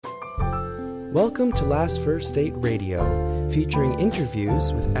Welcome to Last First Date Radio, featuring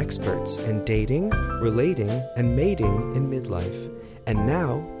interviews with experts in dating, relating, and mating in midlife. And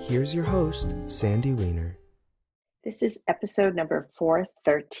now, here's your host, Sandy Weiner. This is episode number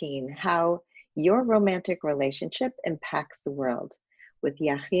 413, How Your Romantic Relationship Impacts the World, with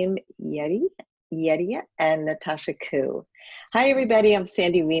Yachim Yeria and Natasha Koo. Hi, everybody. I'm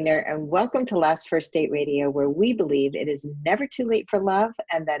Sandy Weiner, and welcome to Last First Date Radio, where we believe it is never too late for love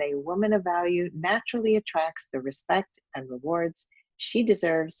and that a woman of value naturally attracts the respect and rewards she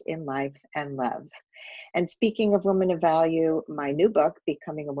deserves in life and love. And speaking of women of value, my new book,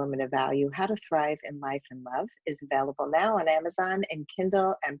 Becoming a Woman of Value, How to Thrive in Life and Love, is available now on Amazon in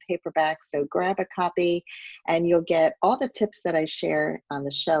Kindle and paperback. So grab a copy and you'll get all the tips that I share on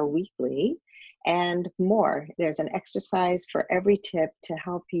the show weekly and more. There's an exercise for every tip to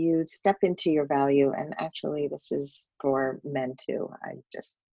help you step into your value. And actually, this is for men too.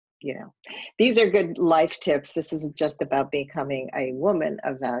 These are good life tips. This is just about becoming a woman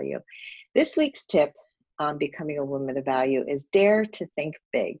of value. This week's tip on becoming a woman of value is dare to think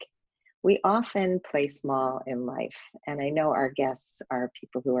big. We often play small in life, and I know our guests are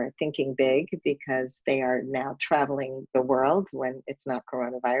people who are thinking big because they are now traveling the world when it's not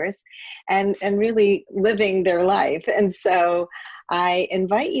coronavirus and really living their life. And so I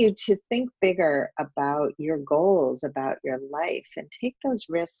invite you to think bigger about your goals, about your life, and take those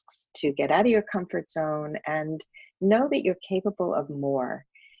risks to get out of your comfort zone and know that you're capable of more.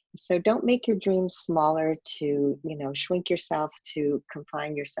 So don't make your dreams smaller to, shrink yourself, to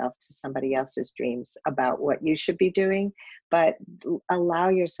confine yourself to somebody else's dreams about what you should be doing, but allow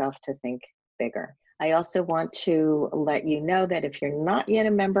yourself to think bigger. I also want to let you know that if you're not yet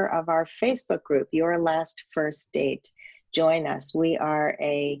a member of our Facebook group, Your Last First Date, join us. We are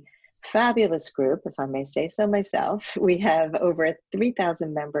a fabulous group, if I may say so myself. We have over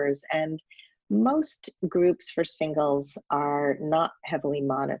 3,000 members, and most groups for singles are not heavily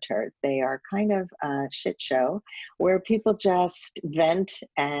monitored. They are kind of a shit show where people just vent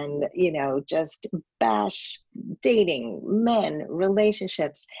and, just bash dating, men,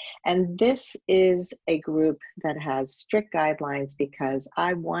 relationships. And this is a group that has strict guidelines because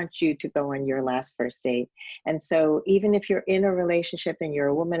I want you to go on your last first date. And so even if you're in a relationship and you're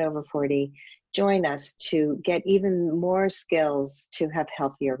a woman over 40, join us to get even more skills to have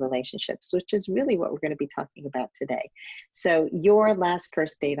healthier relationships, which is really what we're going to be talking about today. So Your Last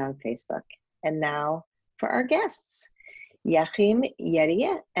First Date on Facebook. And now for our guests. Yachim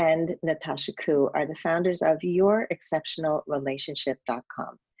Yeria and Natasha Koo are the founders of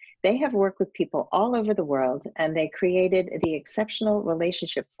YourExceptionalRelationship.com. They have worked with people all over the world, and they created the Exceptional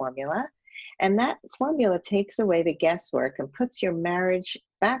Relationship Formula. And that formula takes away the guesswork and puts your marriage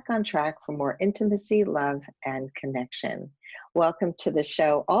back on track for more intimacy, love, and connection. Welcome to the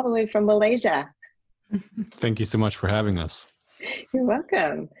show all the way from Malaysia. Thank you so much for having us. You're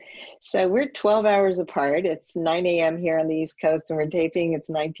welcome. So we're 12 hours apart. It's 9 a.m. here on the East Coast, and we're taping.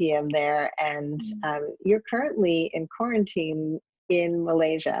 It's 9 p.m. there. And you're currently in quarantine in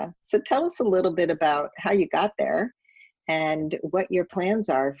Malaysia. So tell us a little bit about how you got there and what your plans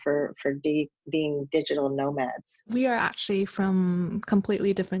are for being digital nomads. We are actually from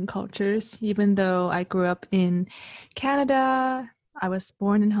completely different cultures. Even though I grew up in Canada, I was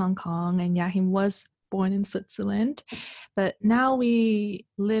born in Hong Kong, and Yachim was born in Switzerland. But now we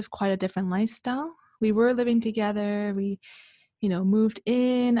live quite a different lifestyle. We were living together. We moved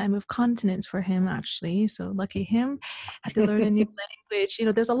in. I moved continents for him, actually. So lucky him. Had to learn a new language.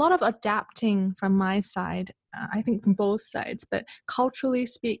 There's a lot of adapting from my side, I think from both sides. But culturally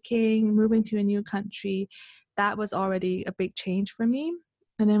speaking, moving to a new country, that was already a big change for me.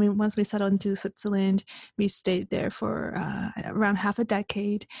 And then once we settled into Switzerland, we stayed there for around half a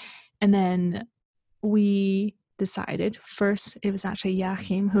decade. And then we decided, first, it was actually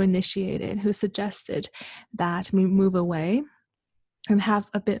Yachim who suggested that we move away and have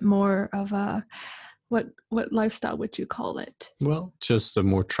a bit more of a, what lifestyle would you call it? Well, just a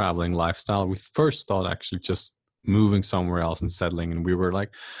more traveling lifestyle. We first thought actually just moving somewhere else and settling, and we were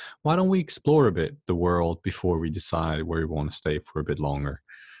like, why don't we explore a bit the world before we decide where we want to stay for a bit longer?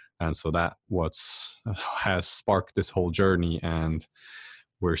 And so that has sparked this whole journey, and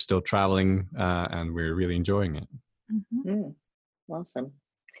we're still traveling and we're really enjoying it. Mm-hmm. Awesome.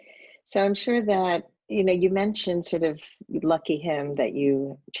 So I'm sure that you mentioned sort of lucky him that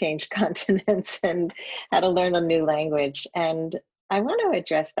you changed continents and had to learn a new language. And I want to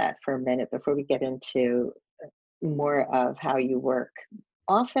address that for a minute before we get into more of how you work.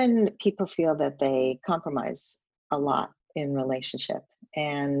 Often people feel that they compromise a lot in relationship.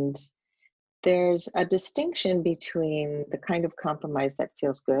 And there's a distinction between the kind of compromise that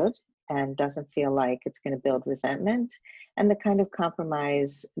feels good and doesn't feel like it's going to build resentment, and the kind of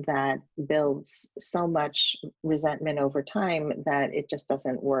compromise that builds so much resentment over time that it just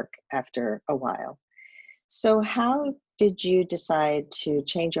doesn't work after a while. So how did you decide to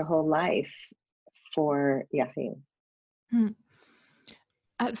change your whole life for Yachim?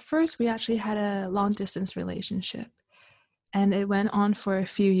 At first, we actually had a long distance relationship, and it went on for a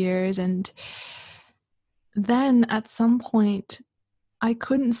few years. And then at some point, I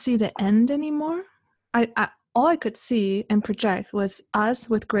couldn't see the end anymore. All I could see and project was us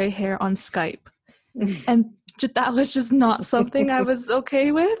with gray hair on Skype. And that was just not something I was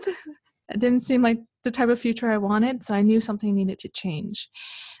okay with. It didn't seem like the type of future I wanted. So I knew something needed to change.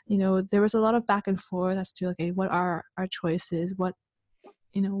 There was a lot of back and forth as to, okay, what are our choices? What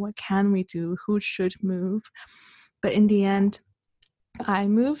can we do? Who should move? But in the end, I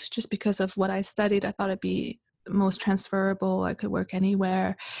moved just because of what I studied. I thought it'd be most transferable. I could work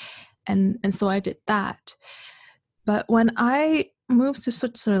anywhere. And so I did that. But when I moved to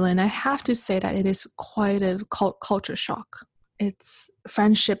Switzerland, I have to say that it is quite a culture shock.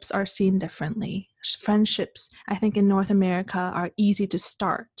 Friendships are seen differently. Friendships, I think, in North America are easy to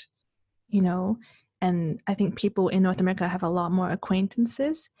start, and I think people in North America have a lot more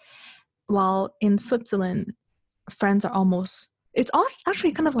acquaintances, while in Switzerland, friends are it's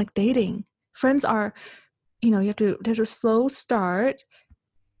actually kind of like dating. Friends are, there's a slow start.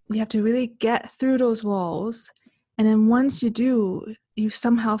 You have to really get through those walls. And then once you do, you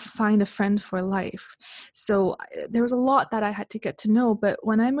somehow find a friend for life. So there was a lot that I had to get to know. But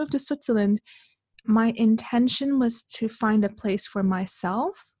when I moved to Switzerland, my intention was to find a place for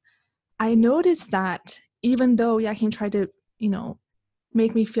myself. I noticed that even though Yachim tried to,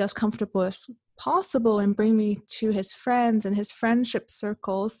 make me feel as comfortable as possible and bring me to his friends and his friendship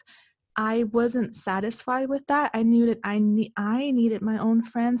circles, I wasn't satisfied with that. I knew that I needed my own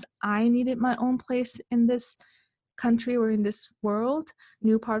friends. I needed my own place in this country or in this world,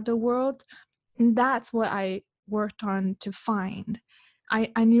 new part of the world. And that's what I worked on to find.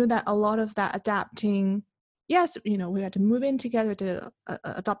 I knew that a lot of that adapting, yes, we had to move in together to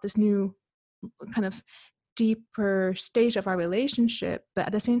adopt this new kind of deeper stage of our relationship. But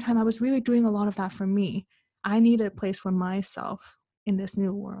at the same time, I was really doing a lot of that for me. I needed a place for myself in this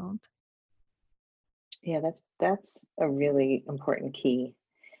new world. Yeah, that's a really important key.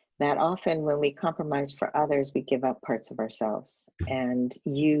 That often when we compromise for others, we give up parts of ourselves. And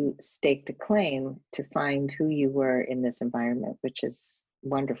you staked a claim to find who you were in this environment, which is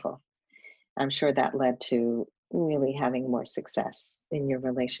wonderful. I'm sure that led to really having more success in your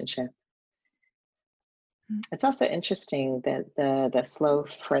relationship. It's also interesting that the slow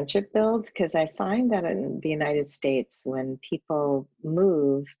friendship build, because I find that in the United States, when people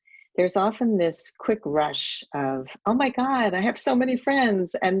move, there's often this quick rush of, oh my God, I have so many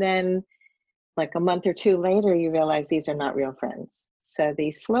friends. And then like a month or two later, you realize these are not real friends. So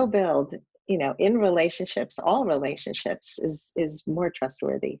the slow build, in relationships, all relationships is more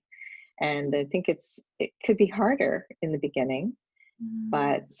trustworthy. And I think it could be harder in the beginning,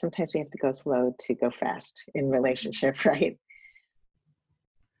 but sometimes we have to go slow to go fast in relationship, right?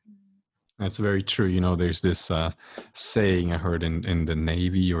 That's very true. There's this saying I heard in the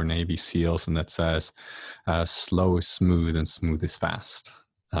Navy or Navy SEALs, and that says, slow is smooth and smooth is fast.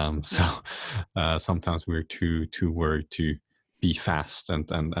 So sometimes we're too worried to be fast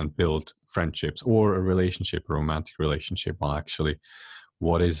and build friendships or a relationship, a romantic relationship. Well, actually,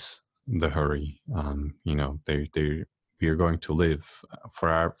 what is the hurry? We are going to live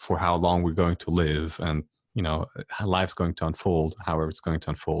for how long we're going to live, and how life's going to unfold, however it's going to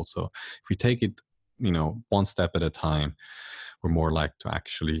unfold. So if we take it, one step at a time, we're more likely to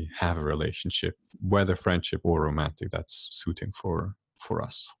actually have a relationship, whether friendship or romantic, that's suiting for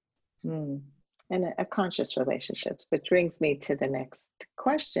us. And a conscious relationships, which brings me to the next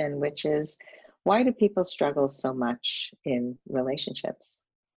question, which is, why do people struggle so much in relationships?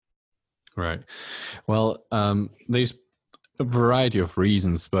 Right. Well, there's a variety of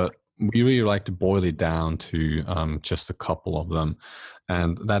reasons, but we really like to boil it down to just a couple of them.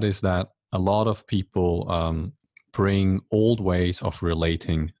 And that is that a lot of people bring old ways of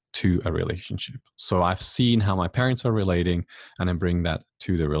relating to a relationship. So I've seen how my parents are relating and I bring that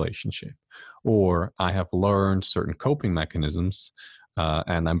to the relationship. Or I have learned certain coping mechanisms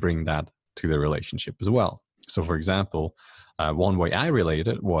and I bring that to the relationship as well. So for example, one way I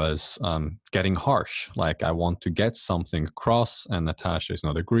related was getting harsh. Like I want to get something across and Natasha is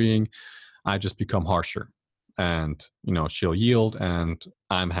not agreeing. I just become harsher and, she'll yield and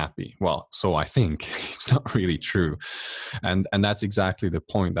I'm happy. Well, so I think it's not really true. And that's exactly the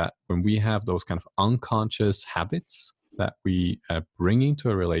point, that when we have those kind of unconscious habits, that we bring into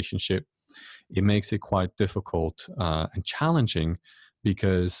a relationship, it makes it quite difficult and challenging,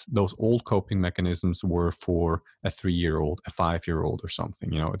 because those old coping mechanisms were for a 3-year-old, a 5-year-old or something.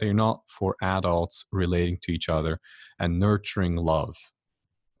 They're not for adults relating to each other and nurturing love.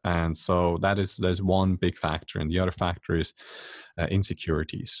 And so there's one big factor. And the other factor is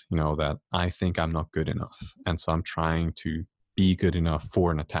insecurities, that I think I'm not good enough. And so I'm trying to be good enough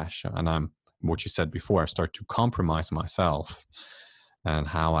for Natasha. And what you said before, I start to compromise myself and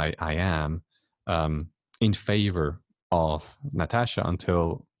how I am in favor of Natasha,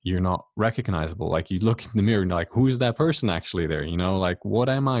 until you're not recognizable. Like, you look in the mirror and you're like, who's that person actually there? Like, what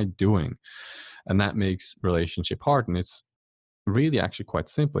am I doing? And that makes relationship hard. And it's really actually quite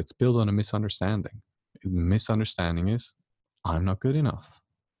simple. It's built on a misunderstanding. The misunderstanding is, I'm not good enough.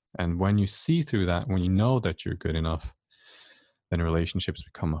 And when you see through that, when you know that you're good enough, then relationships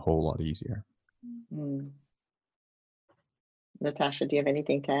become a whole lot easier. Mm. Natasha, do you have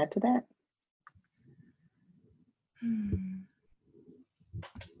anything to add to that?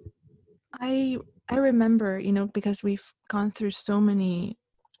 I remember, because we've gone through so many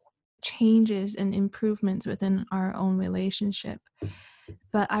changes and improvements within our own relationship.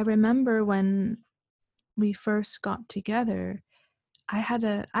 But I remember when we first got together, I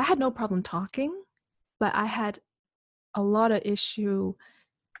had no problem talking, but I had a lot of issue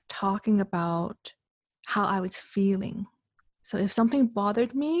talking about how I was feeling. So if something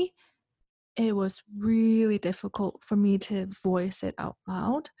bothered me, it was really difficult for me to voice it out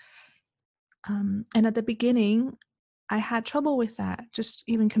loud. And at the beginning, I had trouble with that, just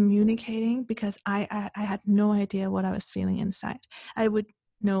even communicating, because I had no idea what I was feeling inside. I would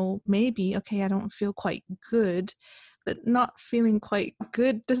know maybe, okay, I don't feel quite good, but not feeling quite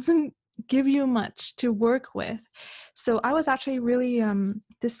good doesn't give you much to work with. So I was actually really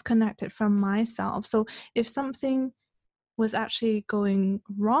disconnected from myself. So if something was actually going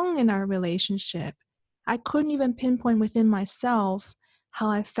wrong in our relationship, I couldn't even pinpoint within myself how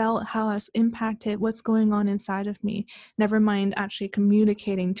I felt, how I was impacted, what's going on inside of me, never mind actually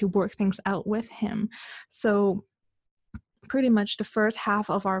communicating to work things out with him. So pretty much the first half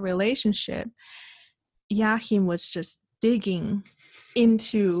of our relationship, Joachim was just digging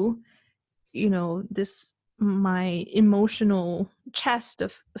into, this, my emotional chest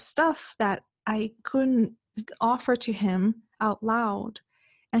of stuff that I couldn't offer to him out loud.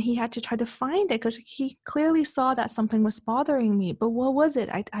 And he had to try to find it, because he clearly saw that something was bothering me. But what was it?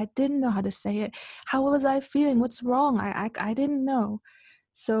 I didn't know how to say it. How was I feeling? What's wrong? I didn't know.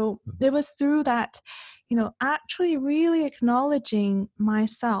 So it was through that, actually really acknowledging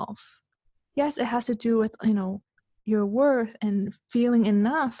myself. Yes, it has to do with, your worth and feeling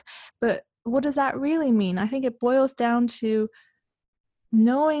enough. But what does that really mean? I think it boils down to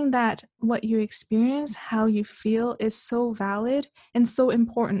knowing that what you experience, how you feel, is so valid and so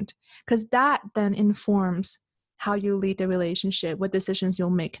important, because that then informs how you lead the relationship, what decisions you'll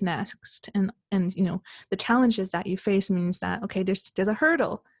make next. And the challenges that you face means that, okay, there's a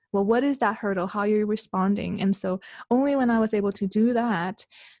hurdle. Well, what is that hurdle? How are you responding? And so only when I was able to do that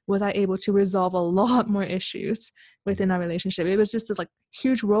was I able to resolve a lot more issues within our relationship. It was just a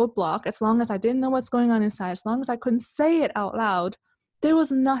huge roadblock. As long as I didn't know what's going on inside, as long as I couldn't say it out loud, there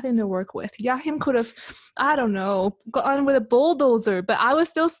was nothing to work with. Joachim could have, I don't know, gone with a bulldozer, but I was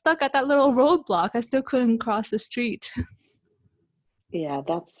still stuck at that little roadblock. I still couldn't cross the street. Yeah,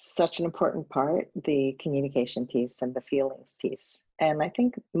 that's such an important part, the communication piece and the feelings piece. And I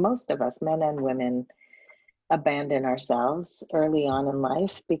think most of us, men and women, abandon ourselves early on in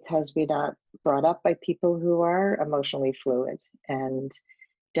life because we're not brought up by people who are emotionally fluid and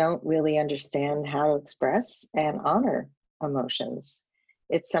don't really understand how to express and honor emotions.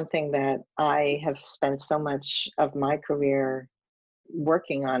 It's something that I have spent so much of my career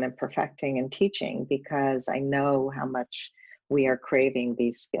working on and perfecting and teaching, because I know how much we are craving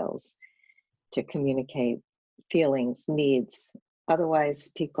these skills to communicate feelings, needs.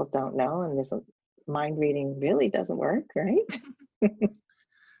 Otherwise, people don't know, and this mind reading really doesn't work, right?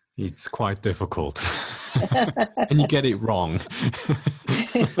 It's quite difficult. And you get it wrong.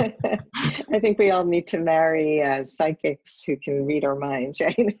 I think we all need to marry psychics who can read our minds,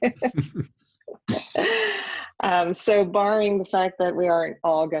 right? So barring the fact that we aren't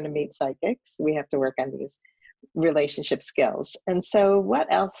all going to meet psychics, we have to work on these relationship skills. And so what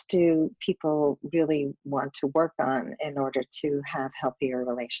else do people really want to work on in order to have healthier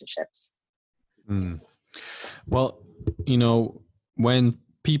relationships? Well, when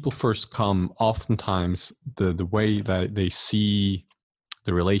people first come, oftentimes the way that they see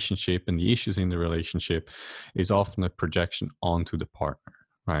the relationship and the issues in the relationship is often a projection onto the partner,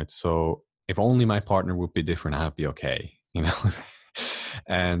 right? So if only my partner would be different, I'd be okay, you know.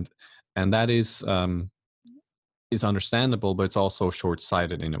 and that is understandable, but it's also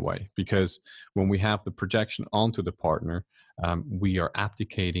short-sighted in a way, because when we have the projection onto the partner, we are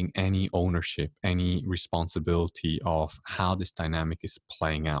abdicating any ownership, any responsibility of how this dynamic is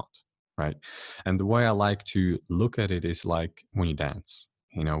playing out, right? And the way I like to look at it is like when you dance.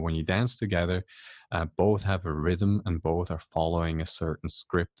 You know, when you dance together, both have a rhythm and both are following a certain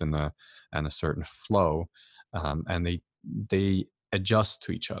script and a certain flow, and they adjust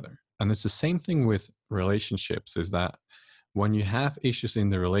to each other. And it's the same thing with relationships, is that when you have issues in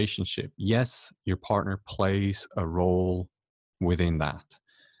the relationship, yes, your partner plays a role within that.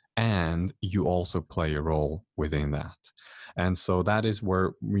 And you also play a role within that. And so that is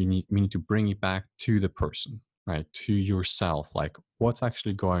where we need to bring it back to the person, right? To yourself. Like, what's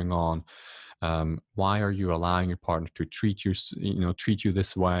actually going on? Why are you allowing your partner to treat you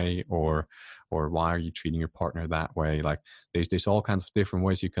this way, or why are you treating your partner that way? Like, there's all kinds of different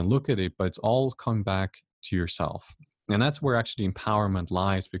ways you can look at it, but it's all coming back to yourself. And that's where actually empowerment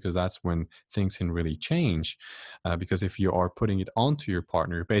lies, because that's when things can really change. Because if you are putting it onto your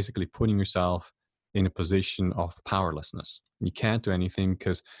partner, you're basically putting yourself in a position of powerlessness. You can't do anything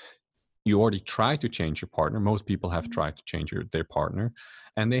because you already tried to change your partner. Most people have tried to change their partner,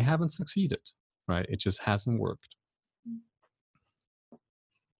 and they haven't succeeded, right? It just hasn't worked.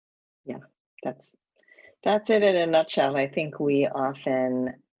 Yeah, that's it in a nutshell. I think we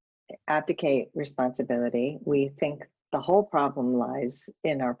often abdicate responsibility. We think the whole problem lies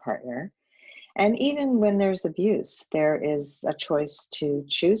in our partner. And even when there's abuse, there is a choice to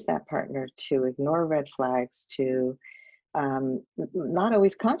choose that partner, to ignore red flags, to not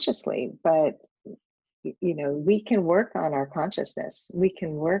always consciously, but we can work on our consciousness. We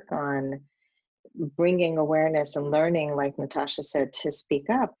can work on bringing awareness and learning, like Natasha said, to speak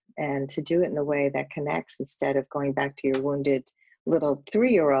up and to do it in a way that connects, instead of going back to your wounded little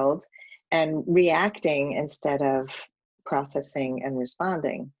 3-year-old and reacting instead of processing and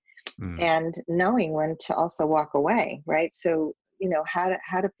responding. And knowing when to also walk away, right? So, how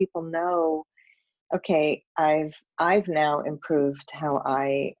do people know, okay, I've now improved how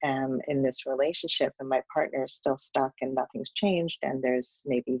I am in this relationship, and my partner is still stuck and nothing's changed, and there's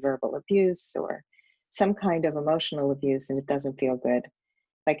maybe verbal abuse or some kind of emotional abuse, and it doesn't feel good.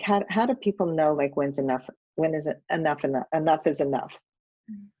 Like, how do people know, like, when's enough? When is it enough? Enough is enough.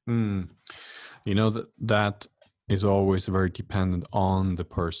 That is always very dependent on the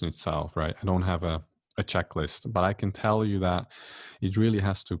person itself, right? I don't have a checklist, but I can tell you that it really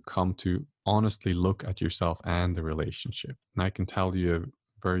has to come to honestly look at yourself and the relationship. And I can tell you a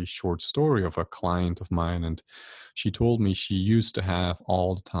very short story of a client of mine, and she told me she used to have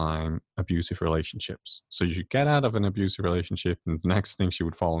all the time abusive relationships. So you should get out of an abusive relationship, and the next thing she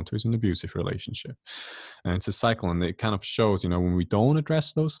would fall into is an abusive relationship. And it's a cycle, and it kind of shows, when we don't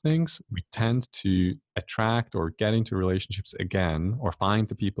address those things, we tend to attract or get into relationships again, or find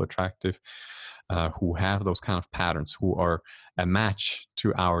the people attractive who have those kind of patterns, who are a match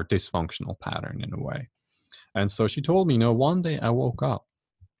to our dysfunctional pattern in a way. And so she told me, one day I woke up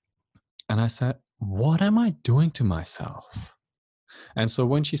and I said, what am I doing to myself? And so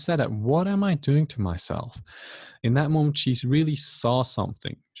when she said that, what am I doing to myself? In that moment, she really saw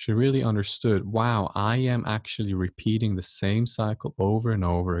something. She really understood, wow, I am actually repeating the same cycle over and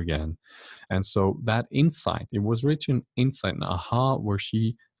over again. And so that insight, it was rich in insight and aha, where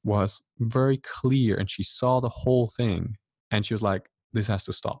she was very clear and she saw the whole thing. And she was like, this has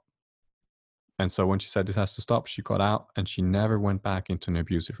to stop. And so when she said this has to stop, she got out and she never went back into an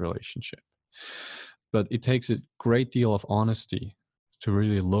abusive relationship. But it takes a great deal of honesty to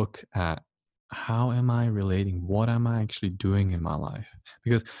really look at, how am I relating? What am I actually doing in my life?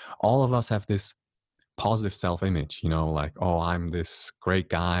 Because all of us have this positive self-image, like, oh, I'm this great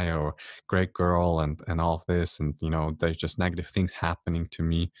guy or great girl and all of this. And, there's just negative things happening to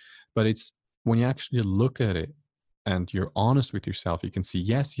me. But it's when you actually look at it and you're honest with yourself, you can see,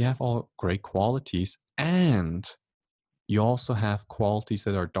 yes, you have all great qualities, and you also have qualities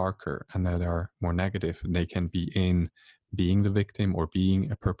that are darker and that are more negative. And they can be in being the victim or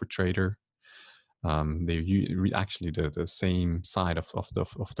being a perpetrator. They're actually the same side of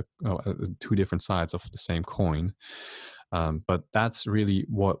the two different sides of the same coin. But that's really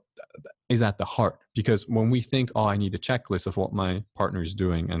what is at the heart. Because when we think, oh, I need a checklist of what my partner is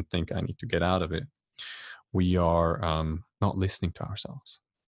doing and think I need to get out of it, we are not listening to ourselves.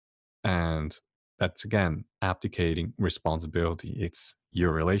 And that's, again, abdicating responsibility. It's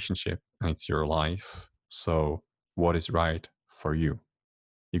your relationship and it's your life. So what is right for you?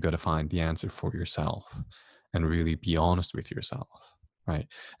 You got to find the answer for yourself and really be honest with yourself. right?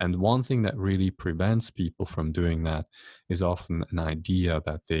 And one thing that really prevents people from doing that is often an idea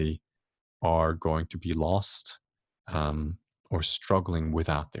that they are going to be lost or struggling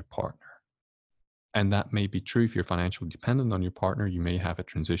without their partner. And that may be true if you're financially dependent on your partner. You may have a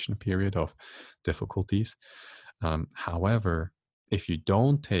transition period of difficulties. However, if you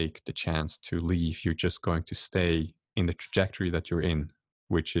don't take the chance to leave, you're just going to stay in the trajectory that you're in,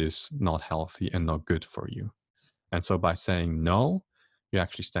 which is not healthy and not good for you. And so by saying no, you're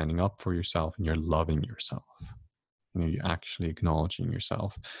actually standing up for yourself and you're loving yourself. You're actually acknowledging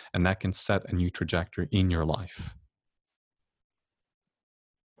yourself. And that can set a new trajectory in your life.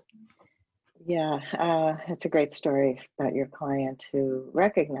 Yeah, it's a great story about your client who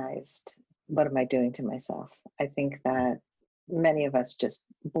recognized, what am I doing to myself? I think that many of us just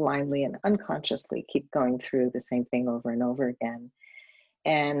blindly and unconsciously keep going through the same thing over and over again.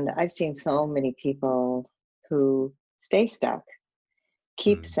 And I've seen so many people who stay stuck,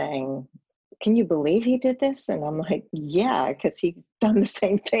 keep saying, can you believe he did this? And I'm like, yeah, because he's done the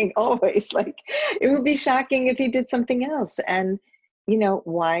same thing always. Like, it would be shocking if he did something else. And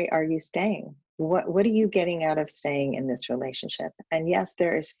why are you staying? What are you getting out of staying in this relationship? And yes,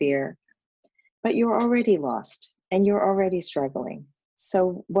 there is fear, but you're already lost and you're already struggling.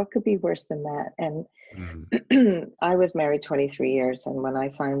 So what could be worse than that? And I was married 23 years. And when I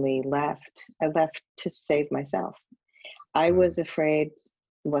finally left, I left to save myself. I was afraid,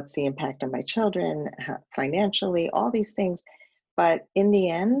 what's the impact on my children, financially, all these things. But in the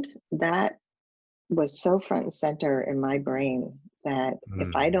end, that was so front and center in my brain that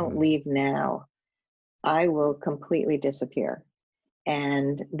if I don't leave now, I will completely disappear.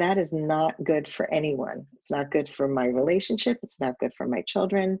 And that is not good for anyone. It's not good for my relationship. It's not good for my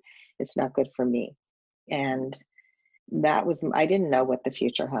children. It's not good for me. And I didn't know what the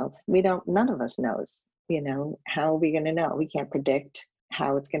future held. None of us knows, how are we going to know? We can't predict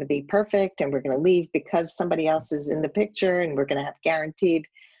how it's going to be perfect and we're going to leave because somebody else is in the picture and we're going to have guaranteed,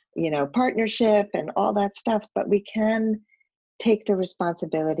 partnership and all that stuff. But we can take the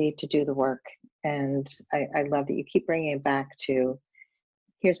responsibility to do the work. And I love that you keep bringing it back to,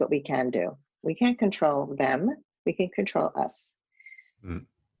 here's what we can do. We can't control them. We can control us.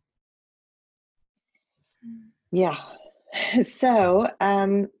 Yeah. So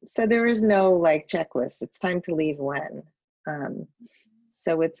there is no checklist. It's time to leave when.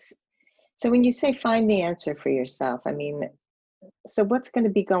 So when you say find the answer for yourself, so what's going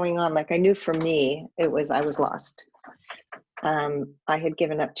to be going on? I knew for me, I was lost. I had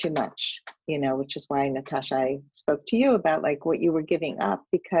given up too much, which is why, Natasha, I spoke to you about what you were giving up,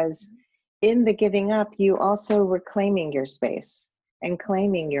 because in the giving up, you also were claiming your space and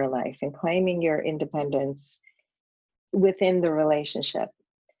claiming your life and claiming your independence within the relationship.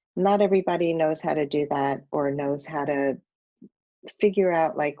 Not everybody knows how to do that or knows how to figure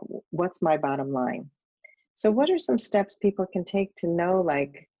out what's my bottom line. So what are some steps people can take to know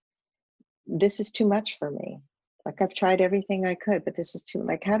this is too much for me? I've tried everything I could, but this is too,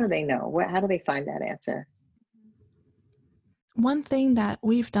 how do they know? How do they find that answer? One thing that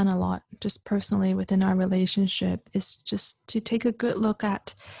we've done a lot, just personally within our relationship, is just to take a good look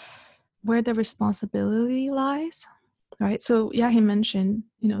at where the responsibility lies, right? So Yahi mentioned,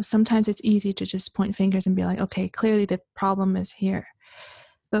 sometimes it's easy to just point fingers and be like, okay, clearly the problem is here.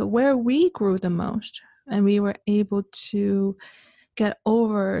 But where we grew the most and we were able to get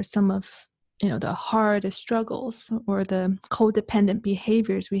over some of the hard struggles or the codependent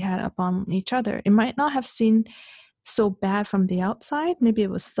behaviors we had upon each other. It might not have seemed so bad from the outside. Maybe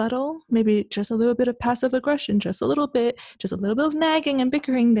it was subtle, maybe just a little bit of passive aggression, just a little bit of nagging and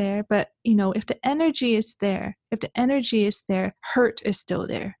bickering there. But, if the energy is there, hurt is still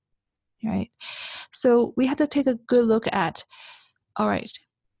there, right? So we have to take a good look at, all right,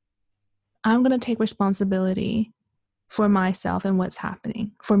 I'm going to take responsibility for myself and what's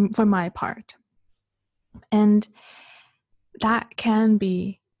happening for my part. And that can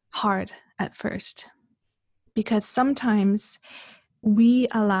be hard at first because sometimes we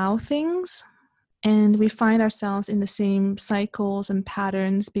allow things and we find ourselves in the same cycles and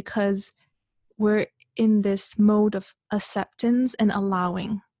patterns because we're in this mode of acceptance and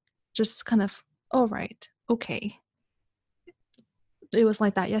allowing, just kind of, all right, okay. It was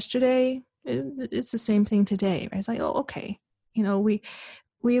like that yesterday. It's the same thing today, right? It's like, oh, okay. We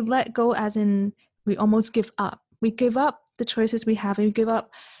let go, as in we almost give up. We give up the choices we have, and we give up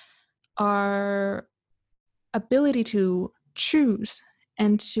our ability to choose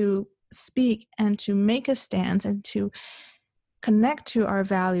and to speak and to make a stance and to connect to our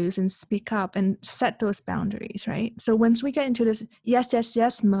values and speak up and set those boundaries, right? So once we get into this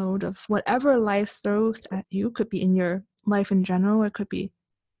yes mode of whatever life throws at you, could be in your life in general. It could be,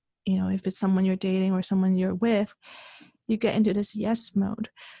 if it's someone you're dating or someone you're with, you get into this yes mode.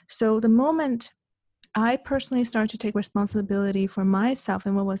 So the moment I personally started to take responsibility for myself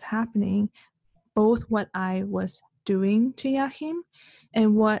and what was happening, both what I was doing to Yahim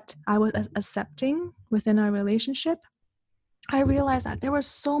and what I was accepting within our relationship, I realized that there was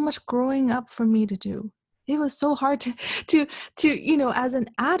so much growing up for me to do. It was so hard to as an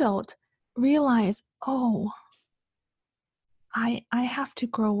adult, realize, oh, I have to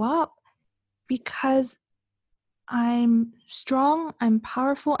grow up because I'm strong, I'm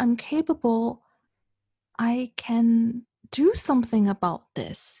powerful, I'm capable. I can do something about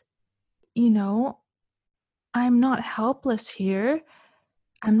this. I'm not helpless here.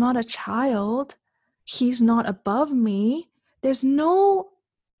 I'm not a child. He's not above me. There's no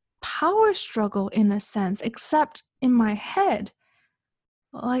power struggle in a sense, except in my head.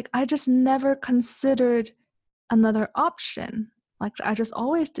 Like, I just never considered another option. Like, I just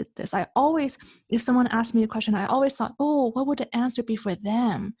always did this. If someone asked me a question, I always thought, oh, what would the answer be for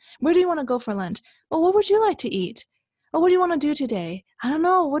them? Where do you want to go for lunch? Well, what would you like to eat? Oh, what do you want to do today? I don't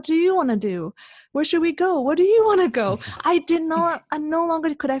know. What do you want to do? Where should we go? Where do you want to go? I no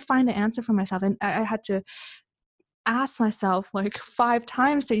longer could I find an answer for myself. And I had to ask myself like 5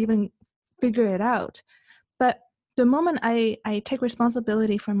 times to even figure it out. But the moment I take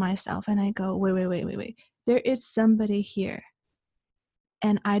responsibility for myself and I go, wait. There is somebody here.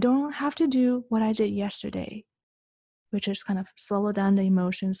 And I don't have to do what I did yesterday, which is kind of swallow down the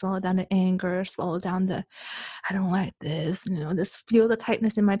emotions, swallow down the anger, swallow down the, I don't like this, just feel the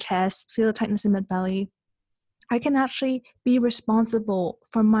tightness in my chest, feel the tightness in my belly. I can actually be responsible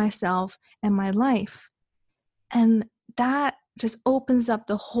for myself and my life. And that just opens up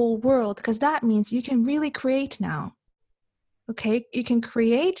the whole world, because that means you can really create now. Okay, you can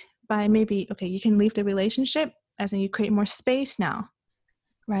create by you can leave the relationship, as in you create more space now,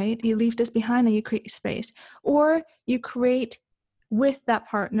 right? You leave this behind and you create space. Or you create with that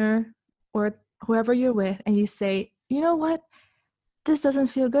partner or whoever you're with and you say, you know what, this doesn't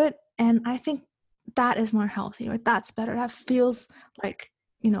feel good. And I think that is more healthy, or that's better. That feels like,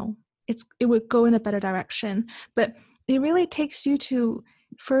 it would go in a better direction. But it really takes you to,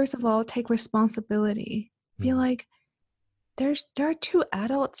 first of all, take responsibility. Be like, there are 2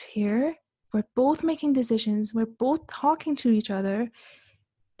 adults here. We're both making decisions. We're both talking to each other.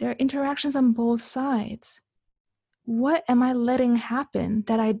 There are interactions on both sides. What am I letting happen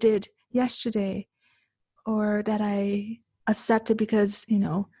that I did yesterday, or that I accepted because,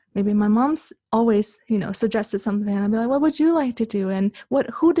 maybe my mom's always, suggested something, and I'd be like, what would you like to do? And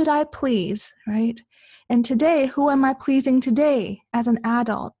who did I please, right? And today, who am I pleasing today as an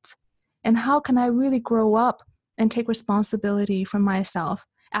adult? And how can I really grow up and take responsibility for myself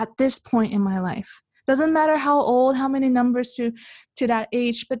at this point in my life? Doesn't matter how old, how many numbers to that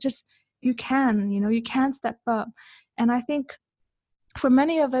age, but just you can step up. And I think for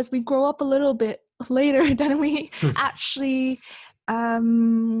many of us, we grow up a little bit later than we actually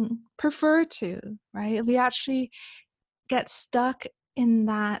prefer to, right? We actually get stuck in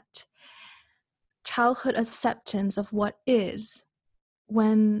that childhood acceptance of what is,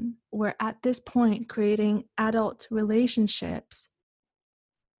 when we're at this point creating adult relationships.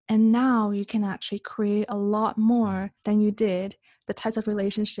 And now you can actually create a lot more than you did the types of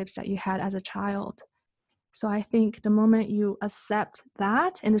relationships that you had as a child. So I think the moment you accept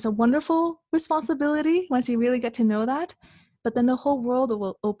that, and it's a wonderful responsibility once you really get to know that, but then the whole world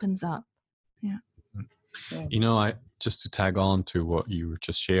opens up. Yeah. I just to tag on to what you were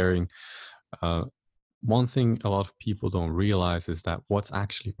just sharing, one thing a lot of people don't realize is that what's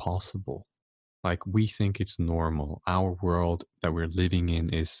actually possible. Like, we think it's normal. Our world that we're living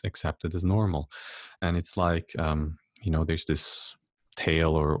in is accepted as normal. And it's like, there's this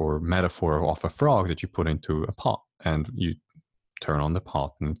tale or metaphor of a frog that you put into a pot, and you turn on the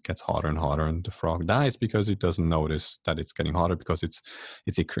pot and it gets hotter and hotter, and the frog dies because it doesn't notice that it's getting hotter, because it's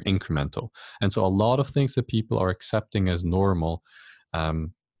incremental. And so a lot of things that people are accepting as normal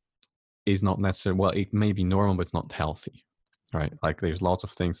is not necessarily, well, it may be normal, but it's not healthy. Right? Like, there's lots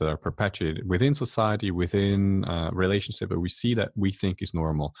of things that are perpetuated within society, within relationship, but we see that we think is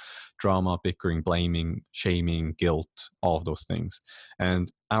normal. Drama, bickering, blaming, shaming, guilt, all of those things. And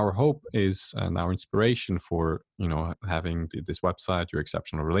our hope is, and our inspiration for, having this website, Your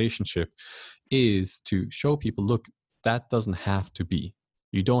Exceptional Relationship, is to show people, look, that doesn't have to be.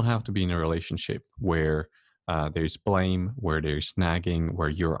 You don't have to be in a relationship where there's blame, where there's nagging, where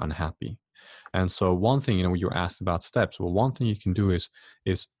you're unhappy. And so one thing, you were asked about steps. Well, one thing you can do is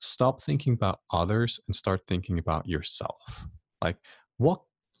stop thinking about others and start thinking about yourself. Like, what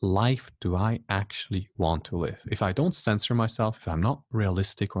life do I actually want to live? If I don't censor myself, if I'm not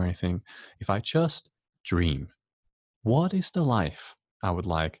realistic or anything, if I just dream, what is the life I would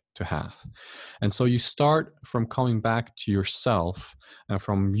like to have? And so you start from coming back to yourself, and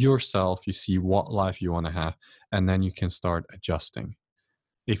from yourself, you see what life you want to have, and then you can start adjusting.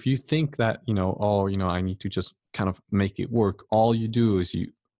 If you think that, I need to just kind of make it work, all you do is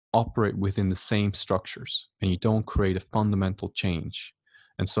you operate within the same structures and you don't create a fundamental change.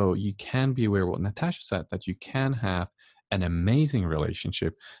 And so you can be aware of what Natasha said, that you can have an amazing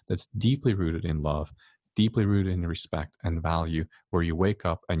relationship that's deeply rooted in love, deeply rooted in respect and value, where you wake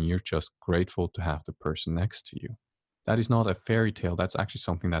up and you're just grateful to have the person next to you. That is not a fairy tale. That's actually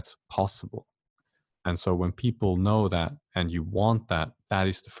something that's possible. And so when people know that and you want that, that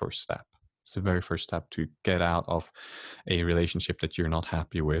is the first step. It's the very first step to get out of a relationship that you're not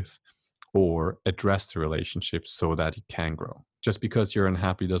happy with, or address the relationship so that it can grow. Just because you're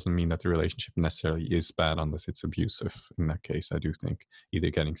unhappy doesn't mean that the relationship necessarily is bad unless it's abusive. In that case, I do think either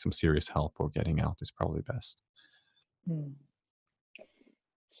getting some serious help or getting out is probably best.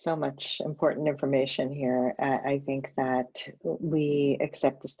 So much important information here. I think that we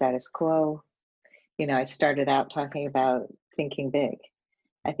accept the status quo. I started out talking about thinking big.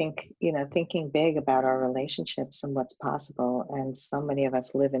 I think, thinking big about our relationships and what's possible. And so many of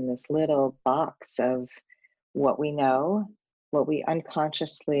us live in this little box of what we know, what we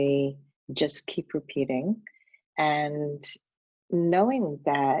unconsciously just keep repeating, and knowing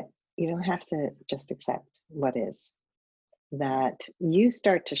that you don't have to just accept what is, that you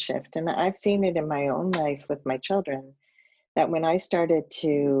start to shift. And I've seen it in my own life with my children, that when I started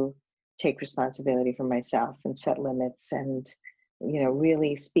to take responsibility for myself and set limits and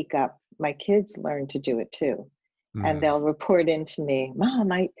really speak up, my kids learn to do it too. And they'll report into me,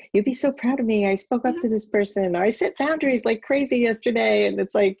 Mom, you'd be so proud of me. I spoke up to this person, or I set boundaries like crazy yesterday. And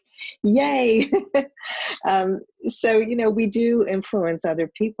it's like, yay. So, we do influence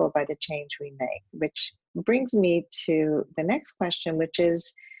other people by the change we make, which brings me to the next question, which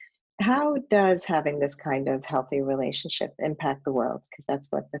is, how does having this kind of healthy relationship impact the world? Because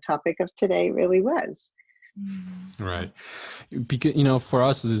that's what the topic of today really was. Right. Because, for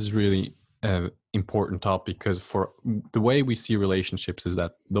us, this is really important topic, because for the way we see relationships is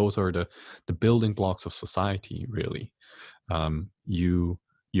that those are the building blocks of society, really.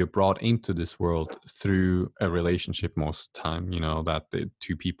 You're brought into this world through a relationship most of the time, that the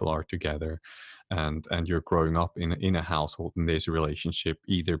two people are together, and you're growing up in a household, and there's a relationship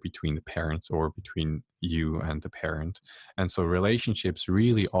either between the parents or between you and the parent. And so relationships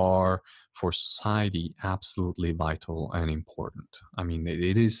really are, for society, absolutely vital and important. I mean,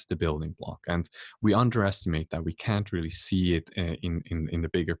 it is the building block, and we underestimate that. We can't really see it in the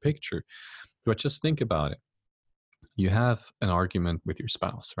bigger picture. But just think about it. You have an argument with your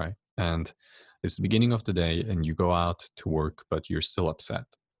spouse, right? And it's the beginning of the day and you go out to work, but you're still upset.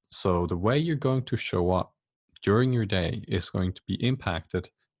 So the way you're going to show up during your day is going to be impacted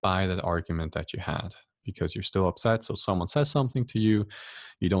by that argument that you had, because you're still upset. So someone says something to you,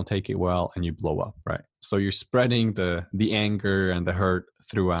 you don't take it well, and you blow up, right? So you're spreading the anger and the hurt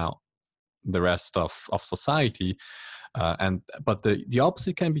throughout the rest of society. But the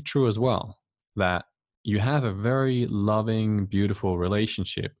opposite can be true as well, that you have a very loving, beautiful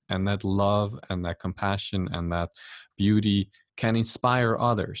relationship, and that love and that compassion and that beauty can inspire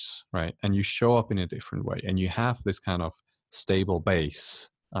others, right? And you show up in a different way, and you have this kind of stable base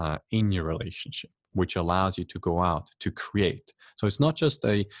in your relationship, which allows you to go out to create. So it's not just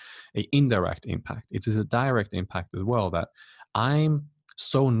a indirect impact, it is a direct impact as well, that I'm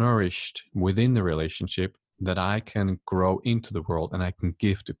so nourished within the relationship that I can grow into the world and I can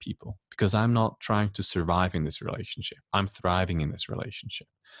give to people, because I'm not trying to survive in this relationship. I'm thriving in this relationship.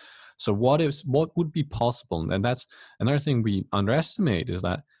 So what would be possible? And that's another thing we underestimate, is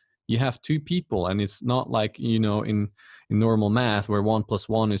that you have two people, and it's not like, in normal math where 1 +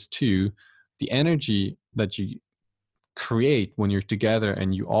 1 is 2. The energy that you create when you're together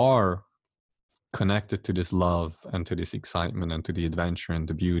and you are connected to this love and to this excitement and to the adventure and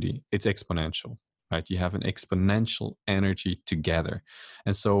the beauty, it's exponential. Right? You have an exponential energy together.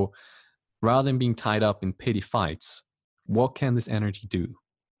 And so rather than being tied up in petty fights, what can this energy do?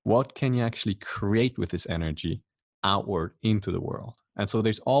 What can you actually create with this energy outward into the world? And so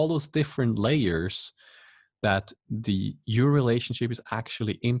there's all those different layers that your relationship is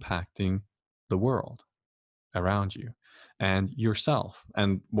actually impacting the world around you and yourself.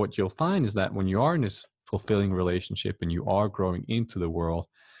 And what you'll find is that when you are in this fulfilling relationship and you are growing into the world,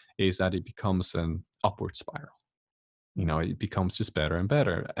 is that it becomes an upward spiral. It becomes just better and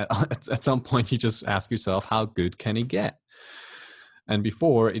better. At some point, you just ask yourself, how good can it get? And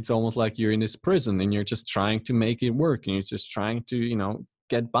before, it's almost like you're in this prison and you're just trying to make it work, and you're just trying to,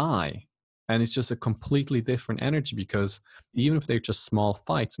 get by. And it's just a completely different energy, because even if they're just small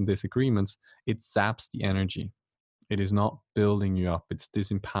fights and disagreements, it zaps the energy. It is not building you up. It's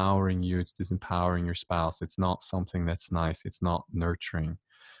disempowering you. It's disempowering your spouse. It's not something that's nice. It's not nurturing.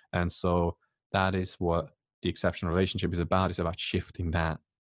 And so that is what the exceptional relationship is about. It's about shifting that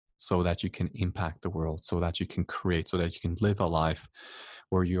so that you can impact the world, so that you can create, so that you can live a life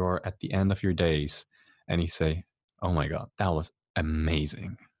where you're at the end of your days and you say, oh my God, that was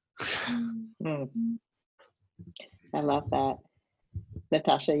amazing. Mm. I love that.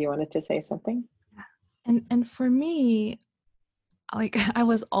 Natasha, you wanted to say something? And for me, like, I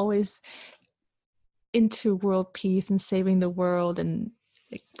was always into world peace and saving the world, and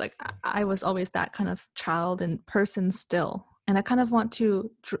like I was always that kind of child and person still. And I kind of want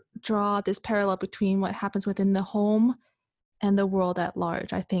to draw this parallel between what happens within the home and the world at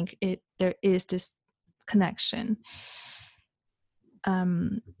large. I think there is this connection.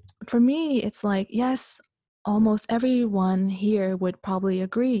 For me, it's like, yes, almost everyone here would probably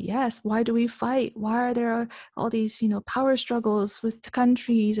agree. Yes, why do we fight? Why are there all these, power struggles with the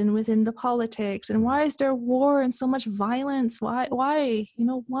countries and within the politics? And why is there war and so much violence? Why,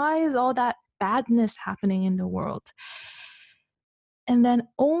 why is all that badness happening in the world? And then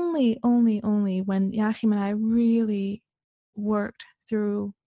only when Joachim and I really worked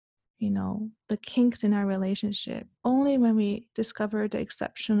through, the kinks in our relationship, only when we discovered the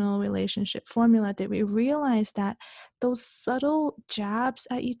exceptional relationship formula did we realize that those subtle jabs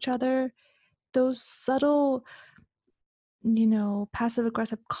at each other, those subtle, passive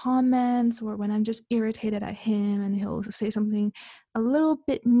aggressive comments, or when I'm just irritated at him and he'll say something a little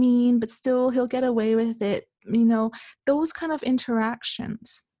bit mean, but still he'll get away with it, those kind of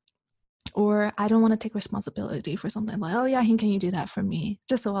interactions. Or I don't want to take responsibility for something, like, oh yeah, can you do that for me?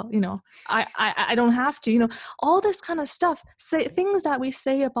 Just so, I don't have to, all this kind of stuff, things that we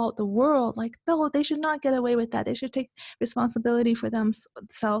say about the world, like, no, they should not get away with that. They should take responsibility for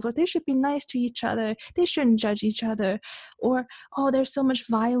themselves, or they should be nice to each other. They shouldn't judge each other. Or, oh, there's so much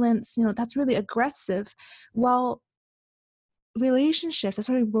violence, that's really aggressive. Well, relationships,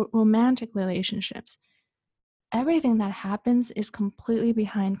 especially romantic relationships, everything that happens is completely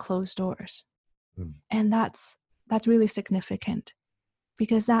behind closed doors. And that's really significant,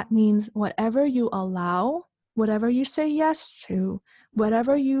 because that means whatever you allow, whatever you say yes to,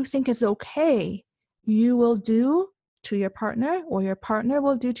 whatever you think is okay, you will do to your partner, or your partner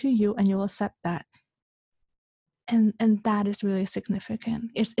will do to you, and you'll accept that. And that is really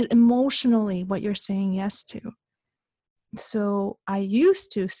significant. It's emotionally what you're saying yes to. So I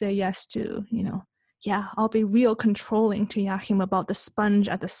used to say yes to, yeah, I'll be real controlling to Joachim about the sponge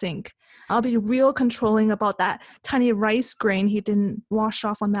at the sink. I'll be real controlling about that tiny rice grain he didn't wash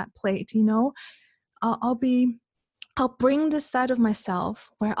off on that plate, I'll bring this side of myself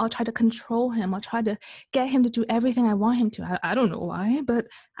where I'll try to control him. I'll try to get him to do everything I want him to. I don't know why, but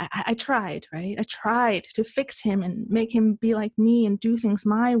I tried, right? I tried to fix him and make him be like me and do things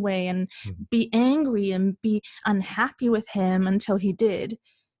my way, and be angry and be unhappy with him until he did.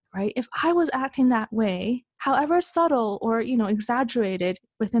 Right? If I was acting that way, however subtle or, exaggerated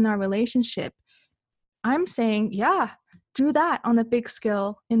within our relationship, I'm saying, yeah, do that on a big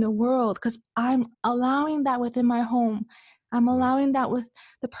scale in the world, because I'm allowing that within my home. I'm allowing that with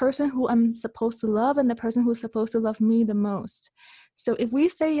the person who I'm supposed to love and the person who's supposed to love me the most. So if we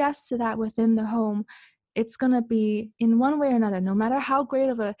say yes to that within the home, it's going to be, in one way or another, no matter how great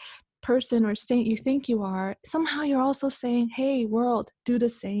of a person or state you think you are, somehow you're also saying, hey, world, do the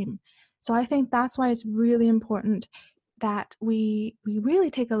same. So I think that's why it's really important that we really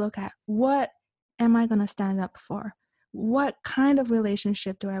take a look at, what am I going to stand up for? What kind of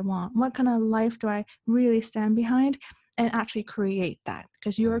relationship do I want? What kind of life do I really stand behind? And actually create that,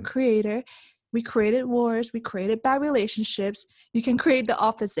 because you're a creator. We created wars, we created bad relationships. You can create the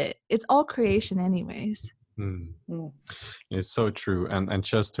opposite. It's all creation anyways. It's so true. And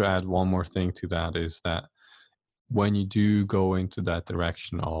just to add one more thing to that, is that when you do go into that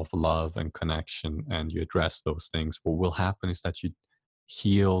direction of love and connection, and you address those things, what will happen is that you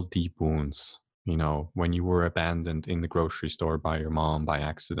heal deep wounds. When you were abandoned in the grocery store by your mom by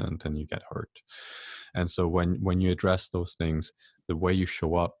accident and you get hurt. And so when you address those things, the way you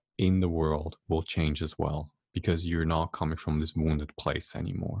show up in the world will change as well, because you're not coming from this wounded place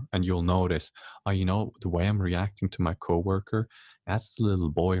anymore. And you'll notice, the way I'm reacting to my coworker, that's the little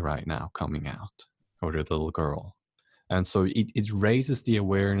boy right now coming out, or the little girl. And so it raises the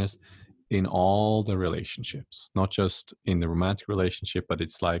awareness in all the relationships, not just in the romantic relationship, but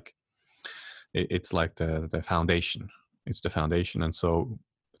it's like the foundation. It's the foundation. And so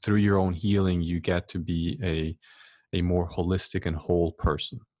through your own healing, you get to be a more holistic and whole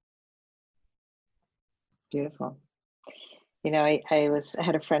person. Beautiful. You know, I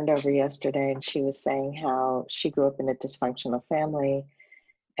had a friend over yesterday, and she was saying how she grew up in a dysfunctional family.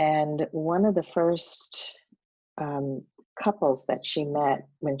 And one of the first couples that she met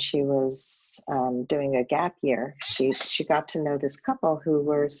when she was doing a gap year, she got to know this couple who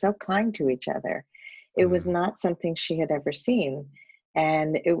were so kind to each other. It was not something she had ever seen.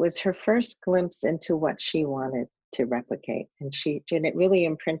 And it was her first glimpse into what she wanted to replicate. And it really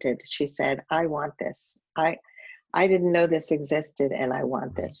imprinted. She said, I want this. I didn't know this existed, and I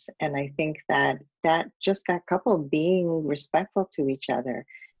want this. And I think that couple being respectful to each other,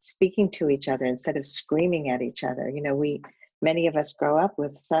 speaking to each other instead of screaming at each other. You know, many of us grow up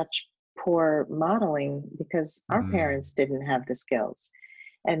with such poor modeling because our parents didn't have the skills.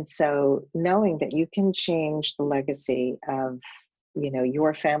 And so knowing that you can change the legacy of, you know,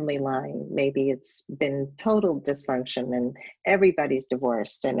 your family line, maybe it's been total dysfunction and everybody's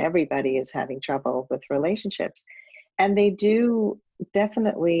divorced and everybody is having trouble with relationships. And they do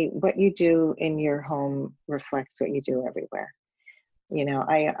definitely, what you do in your home reflects what you do everywhere. You know,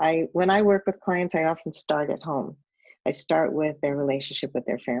 when I work with clients, I often start at home. I start with their relationship with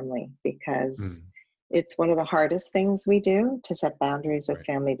their family, because it's one of the hardest things we do, to set boundaries with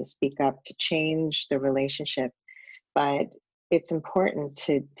family, to speak up, to change the relationship. But it's important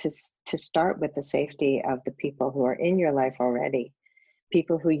to start with the safety of the people who are in your life already,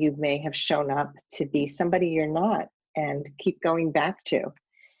 people who you may have shown up to be somebody you're not, and keep going back to.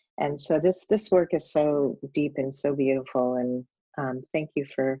 And so this work is so deep and so beautiful. And thank you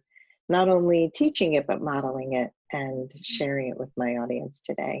for not only teaching it, but modeling it and sharing it with my audience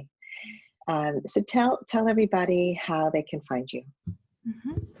today. So tell everybody how they can find you.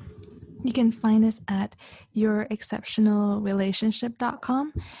 Mm-hmm. You can find us at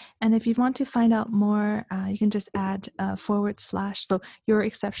yourexceptionalrelationship.com. And if you want to find out more, you can just add / so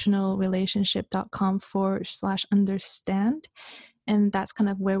yourexceptionalrelationship.com /understand. And that's kind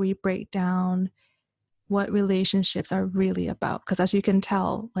of where we break down what relationships are really about. Because as you can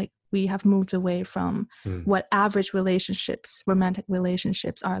tell, like, we have moved away from what average relationships, romantic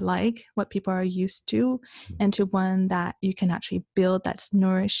relationships are like, what people are used to, and to one that you can actually build, that's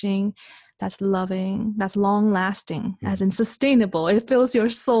nourishing, that's loving, that's long lasting, as in sustainable. It fills your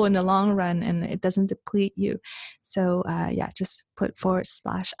soul in the long run and it doesn't deplete you. So just put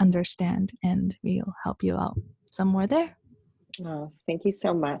 / understand and we'll help you out somewhere there. Oh, thank you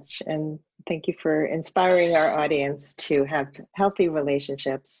so much. And thank you for inspiring our audience to have healthy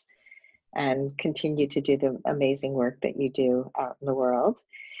relationships and continue to do the amazing work that you do out in the world.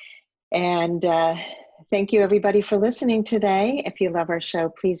 And thank you, everybody, for listening today. If you love our show,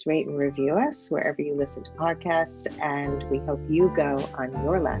 please rate and review us wherever you listen to podcasts. And we hope you go on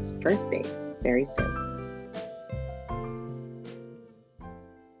your last first date very soon.